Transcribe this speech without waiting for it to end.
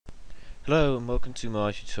Hello and welcome to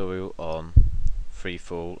my tutorial on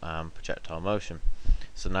freefall and projectile motion.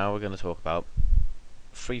 So now we're going to talk about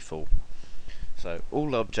freefall. So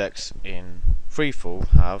all objects in freefall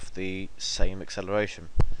have the same acceleration,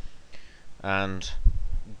 and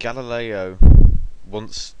Galileo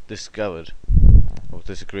once discovered, or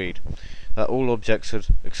disagreed, that all objects should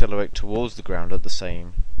accelerate towards the ground at the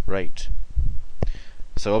same rate.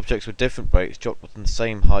 So objects with different rates dropped within the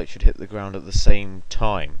same height should hit the ground at the same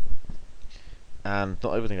time. And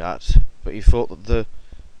not only that, but he thought that the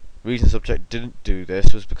reason the subject didn't do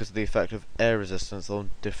this was because of the effect of air resistance on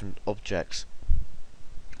different objects.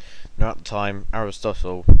 Now at the time,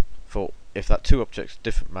 Aristotle thought if that two objects of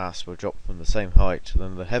different mass were dropped from the same height,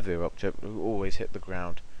 then the heavier object would always hit the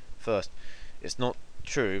ground first. It's not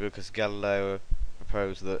true because Galileo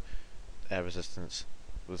proposed that air resistance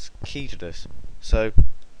was key to this. So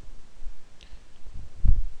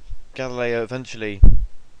Galileo eventually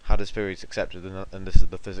had his theories accepted, and this is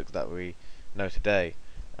the physics that we know today,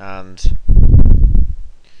 and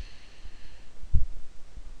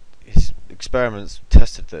his experiments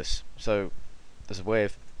tested this. So there's a way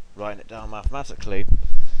of writing it down mathematically,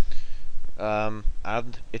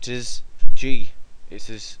 and it is G. It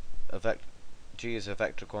is G is a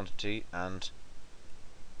vector quantity, and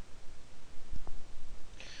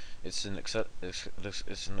it's an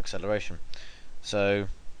acceleration. So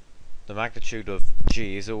the magnitude of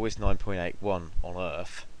G is always 9.81 on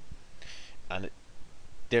Earth, and it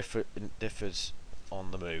differs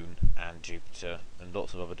on the Moon and Jupiter and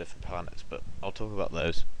lots of other different planets, but I'll talk about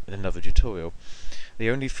those in another tutorial. The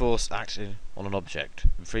only force acting on an object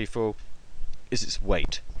in freefall is its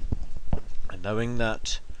weight, and knowing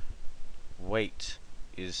that weight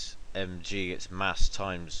is mg, its mass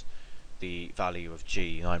times the value of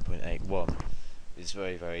G, 9.81, is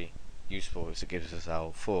very, very useful as it gives us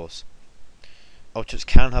our force. Objects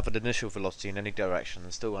can have an initial velocity in any direction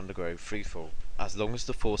and still undergo freefall, as long as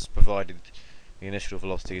the force provided the initial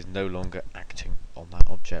velocity is no longer acting on that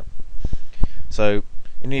object. So,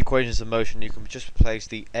 in the equations of motion, you can just replace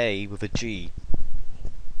the A with a G.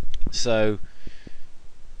 So,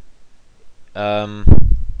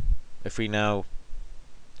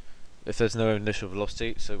 if there's no initial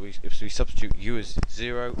velocity, so if we substitute U as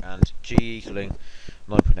 0 and G equaling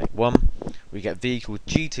 9.81, we get V equals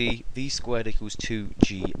GT, V squared equals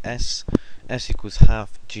 2GS, S equals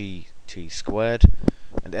half GT squared,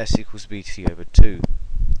 and S equals BT over 2.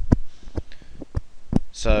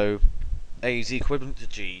 So A is equivalent to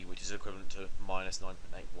G, which is equivalent to minus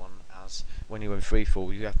 9.81, as when you're in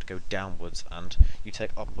freefall you have to go downwards and you take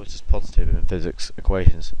upwards as positive in physics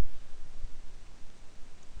equations.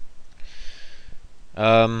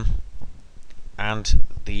 And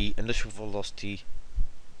the initial velocity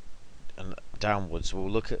and downwards, we'll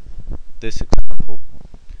look at this example.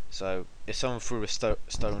 So if someone threw a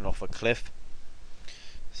stone off a cliff,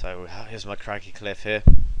 so here's my craggy cliff here,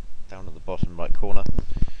 down at the bottom right corner,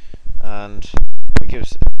 and it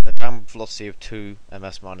gives a downward velocity of 2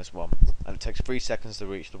 ms minus 1, and it takes 3 seconds to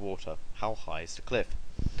reach the water. How high is the cliff?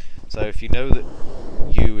 So if you know that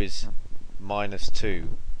U is minus 2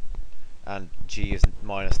 and G is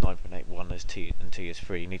minus 9.81 as T, and T is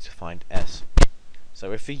 3, you need to find S.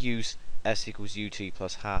 So if we use S equals UT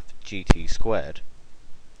plus half GT squared,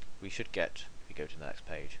 we should get, if we go to the next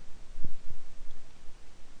page,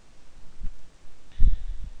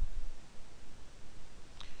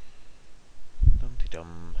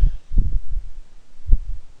 dum-de-dum.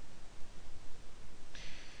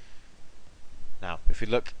 Now if we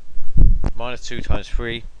look, minus 2 times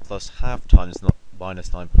 3 plus half times minus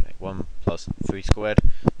 9.81 plus 3 squared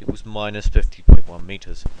equals minus 50.1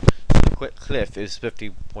 meters. So the cliff is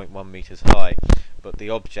 50.1 meters high, but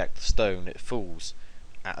the object, the stone, it falls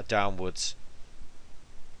at a downwards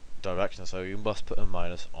direction, so you must put a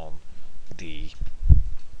minus on the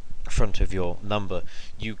front of your number.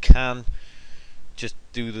 You can just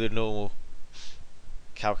do the normal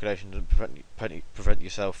calculation to prevent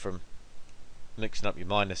yourself from mixing up your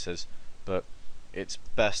minuses, but it's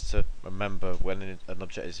best to remember when an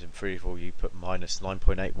object is in freefall you put minus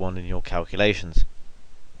 9.81 in your calculations.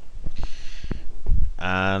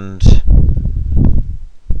 And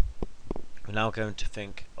we're now going to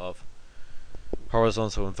think of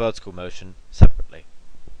horizontal and vertical motion separately.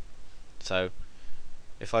 So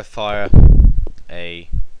if I fire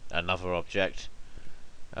another object,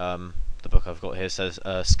 the book I've got here says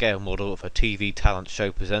a scale model of a TV talent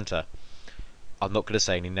show presenter. I'm not going to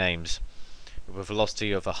say any names. With a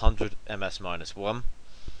velocity of 100 ms minus 1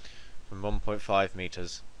 from 1.5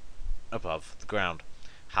 meters above the ground.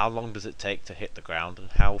 How long does it take to hit the ground, and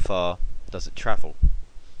how far does it travel?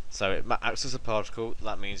 So it acts as a particle.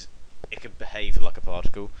 That means it can behave like a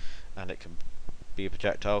particle, and it can be a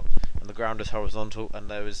projectile, and the ground is horizontal, and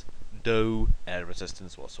there is no air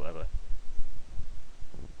resistance whatsoever.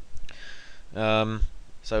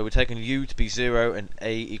 So we're taking u to be 0 and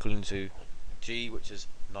a equaling to g, which is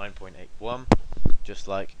 9.81, just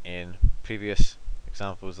like in previous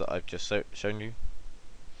examples that I've just shown you.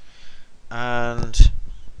 And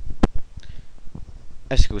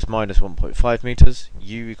s equals minus 1.5 meters,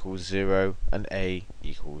 u equals 0, and a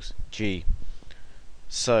equals g.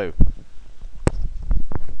 So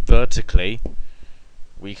vertically,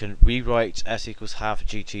 we can rewrite s equals half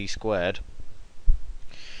gt squared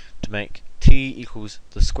to make t equals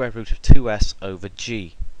the square root of 2s over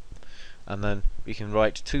g, and then we can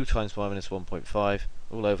write 2 times minus 1.5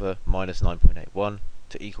 all over minus 9.81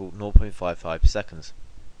 to equal 0.55 seconds.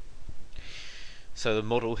 So the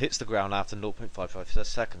model hits the ground after 0.55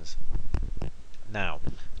 seconds. Now,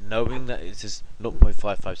 knowing that it is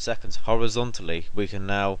 0.55 seconds horizontally, we can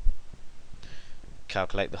now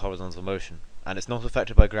calculate the horizontal motion, and it's not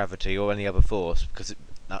affected by gravity or any other force because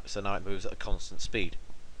so now it moves at a constant speed.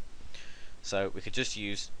 So we could just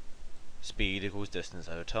use speed equals distance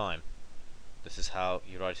over time. This is how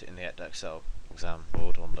you write it in the Excel exam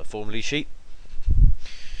board on the formulae sheet.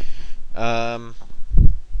 Then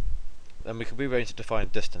we can rearrange it to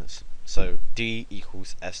find distance. So d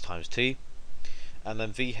equals s times t, and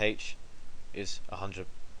then vh is 100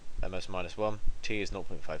 ms minus 1, t is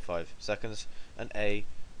 0.55 seconds, and a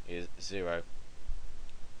is 0.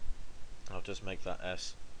 I'll just make that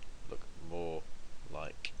s look more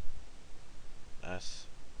like s,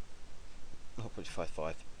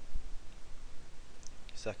 0.55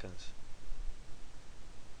 seconds.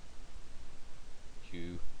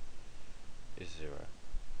 U is 0.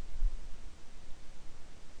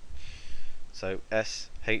 So sh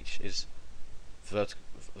is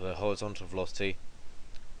the horizontal velocity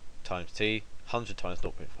times t, 100 times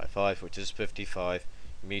 0.55, which is 55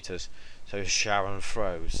 meters. So Sharon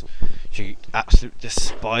froze. She absolutely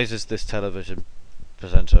despises this television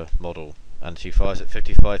presenter model, and she fires at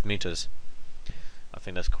 55 meters. I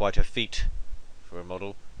think that's quite a feat for a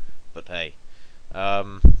model, but hey.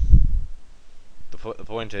 The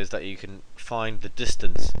point is that you can find the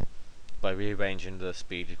distance by rearranging the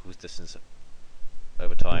speed equals distance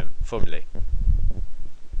over time formulae.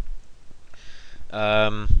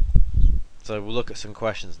 So we'll look at some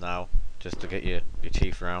questions now, just to get your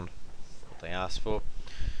teeth around what they asked for.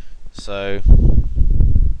 So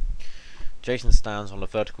Jason stands on a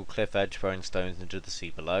vertical cliff edge throwing stones into the sea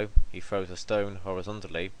below. He throws a stone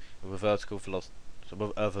horizontally with a vertical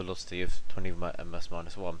velocity of 20 ms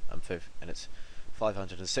minus 1, and it's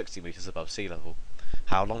 560 meters above sea level.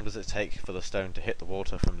 How long does it take for the stone to hit the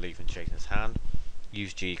water from leaving Jason's hand?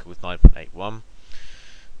 Use g equals 9.81.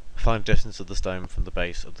 Find distance of the stone from the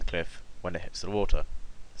base of the cliff when it hits the water.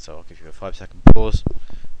 So I'll give you a 5-second pause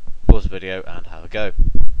the video and have a go.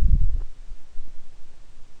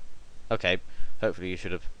 Okay, hopefully you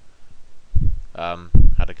should have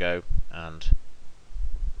had a go, and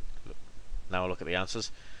now we'll look at the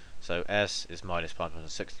answers. So s is minus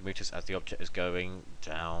 560 meters as the object is going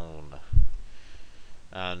down,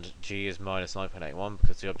 and g is minus 9.81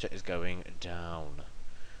 because the object is going down.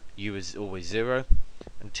 U is always 0,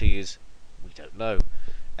 and t is, we don't know.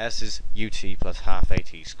 S is ut plus half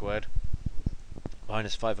at squared.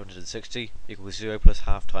 Minus 560 equals 0 plus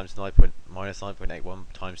half times minus 9.81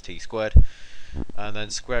 times t squared. And then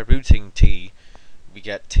square rooting t, we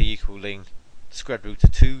get t equaling the square root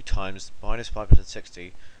of 2 times minus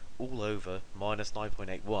 560 all over minus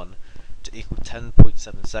 9.81 to equal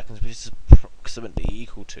 10.7 seconds, which is approximately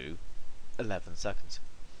equal to 11 seconds.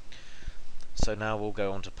 So now we'll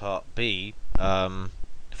go on to part B,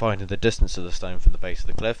 finding the distance of the stone from the base of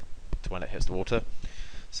the cliff to when it hits the water.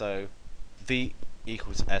 So v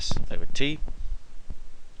equals s over t,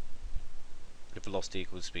 the velocity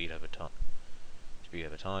equals speed over time.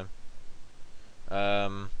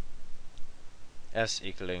 S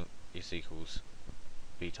equals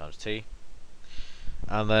v times t,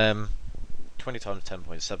 and then 20 times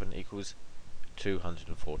 10.7 equals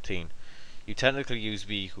 214. You technically use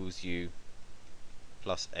v equals u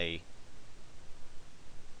plus a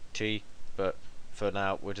t, but for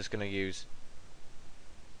now we're just going to use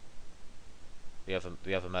the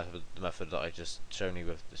other method, the method that I just shown you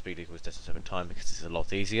with the speed equals distance over time, because it's a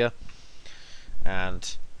lot easier,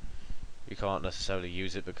 and you can't necessarily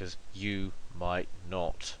use it because u might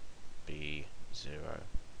not be 0.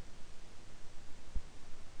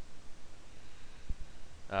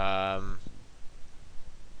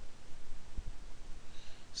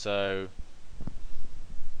 So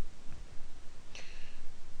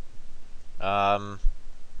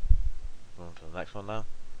the next one now.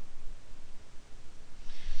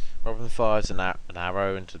 Robin fires an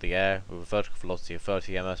arrow into the air with a vertical velocity of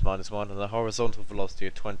 30 ms-1 and a horizontal velocity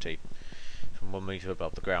of 20 from 1 meter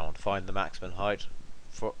above the ground. Find the maximum height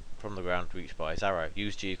from the ground reached by his arrow.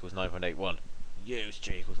 Use G equals 9.81. Use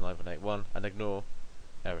G equals 9.81 and ignore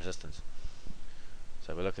air resistance.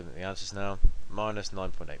 So we're looking at the answers now. Minus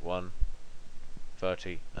 9.81,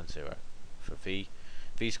 30 and 0. For V,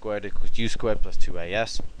 V squared equals U squared plus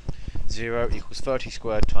 2AS. 0 equals 30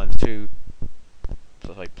 squared times 2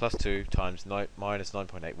 plus 2 times minus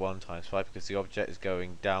 9.81 times 5 because the object is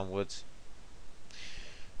going downwards.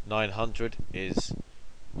 900 is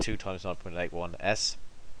 2 times 9.81 S.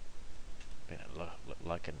 Look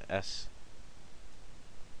like an S.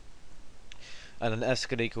 And an S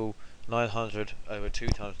can equal 900 over 2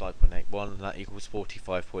 times 9.81, and that equals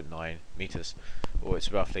 45.9 meters, or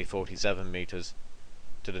it's roughly 47 meters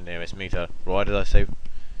to the nearest meter. Why did I say?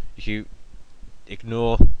 If you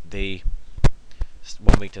ignore the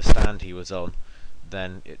 1 meter stand he was on,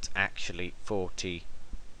 then it's actually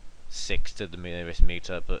 46 to the nearest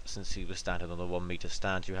meter, but since he was standing on a 1 meter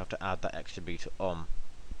stand, you have to add that extra meter on.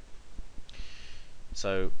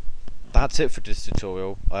 So that's it for this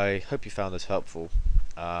tutorial. I hope you found this helpful.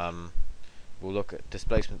 We'll look at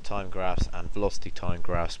displacement time graphs and velocity time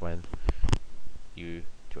graphs when you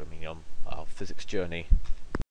join me on our physics journey.